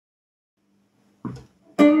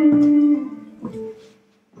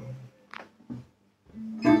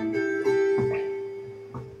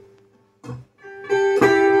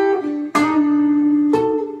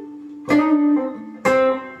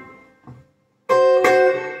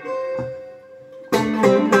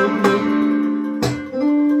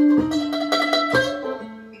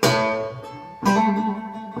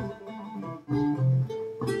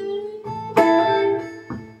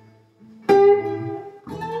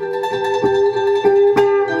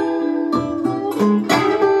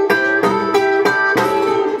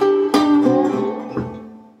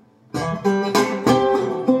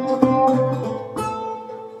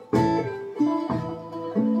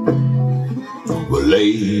Well,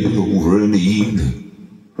 late over in the evening,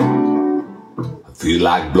 I feel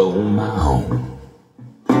like blowing my horn.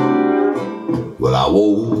 Well, I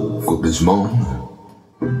woke up this morning,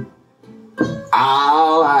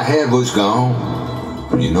 all I had was gone.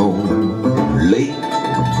 You know, late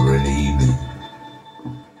over in the evening,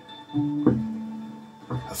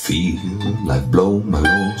 I feel like blowing my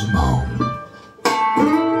lonesome horn.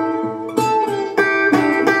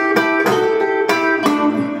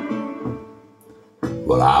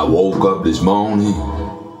 Well, I woke up this morning,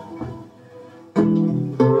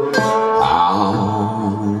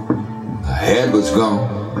 all I had was gone.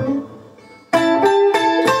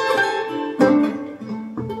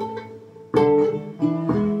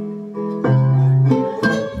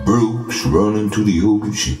 Brooks running to the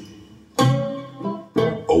ocean,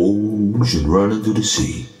 ocean running to the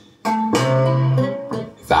sea.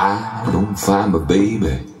 If I don't find my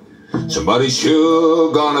baby, somebody's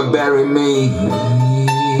sure gonna bury me.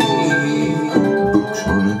 Brooks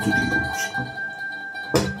running to the ocean,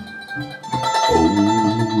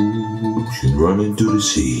 ocean running to the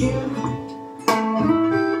sea.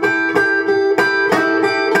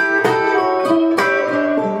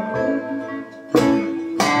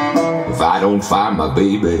 If I don't find my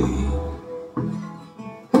baby,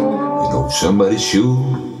 you know somebody's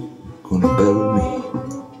sure gonna bury me.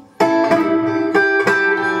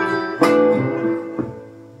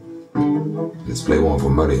 Let's play one for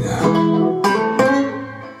Muddy now.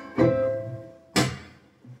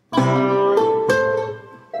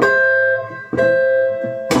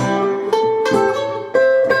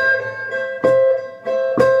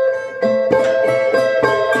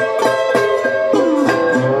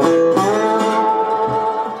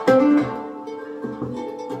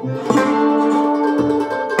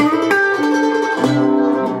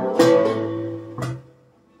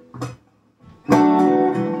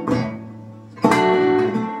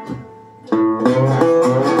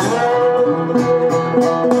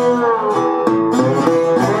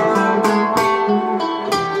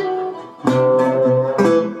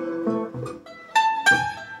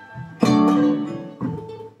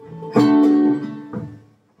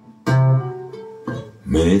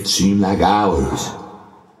 Minutes seem like hours,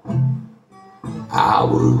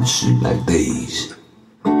 hours seem like days.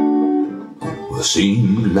 Well,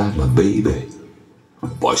 seem like my baby,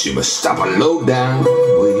 boy, she must stop a low down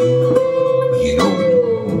way. You know,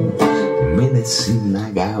 minutes seem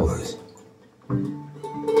like hours,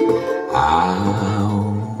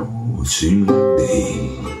 hours seem like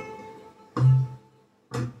days.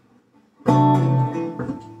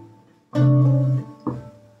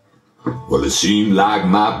 Well, it seemed like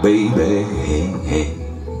my baby,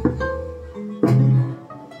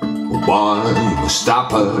 oh boy, you must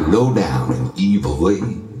stop her low down and evil way.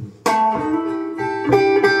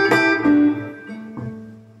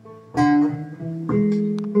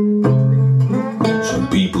 Some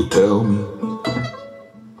people tell me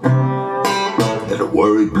that the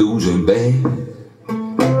worried blues ain't bad.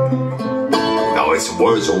 No, it's the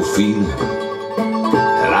worst old feeling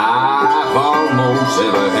that I've almost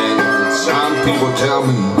ever had. Some people tell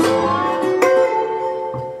me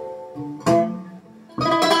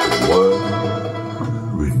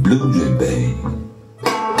worried blues ain't bad.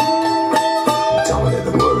 They tell me that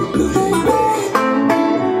the worried blues ain't bad,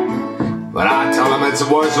 but I tell them it's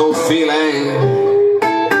the worst old feeling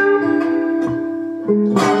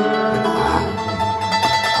that I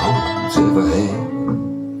almost ever had.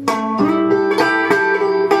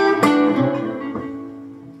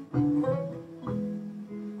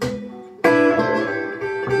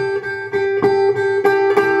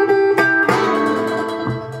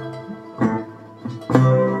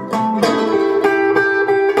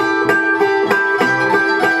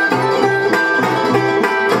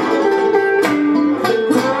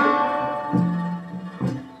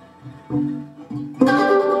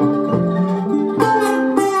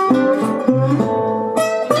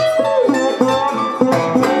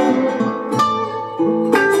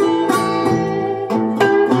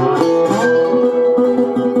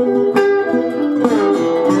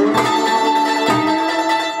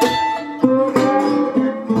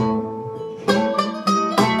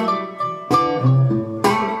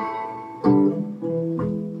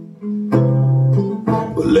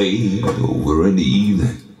 late over in the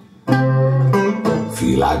evening,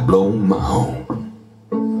 feel like blowing my horn.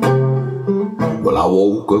 Well, I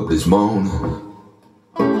woke up this morning,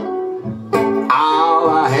 all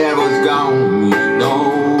I had was gone, you know.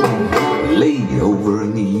 Late over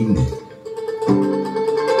in the evening,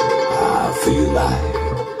 I feel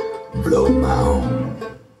like blowing my horn.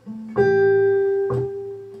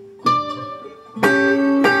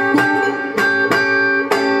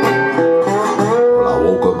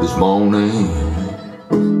 This morning,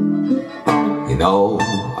 you know,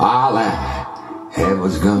 all I had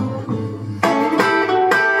was gone.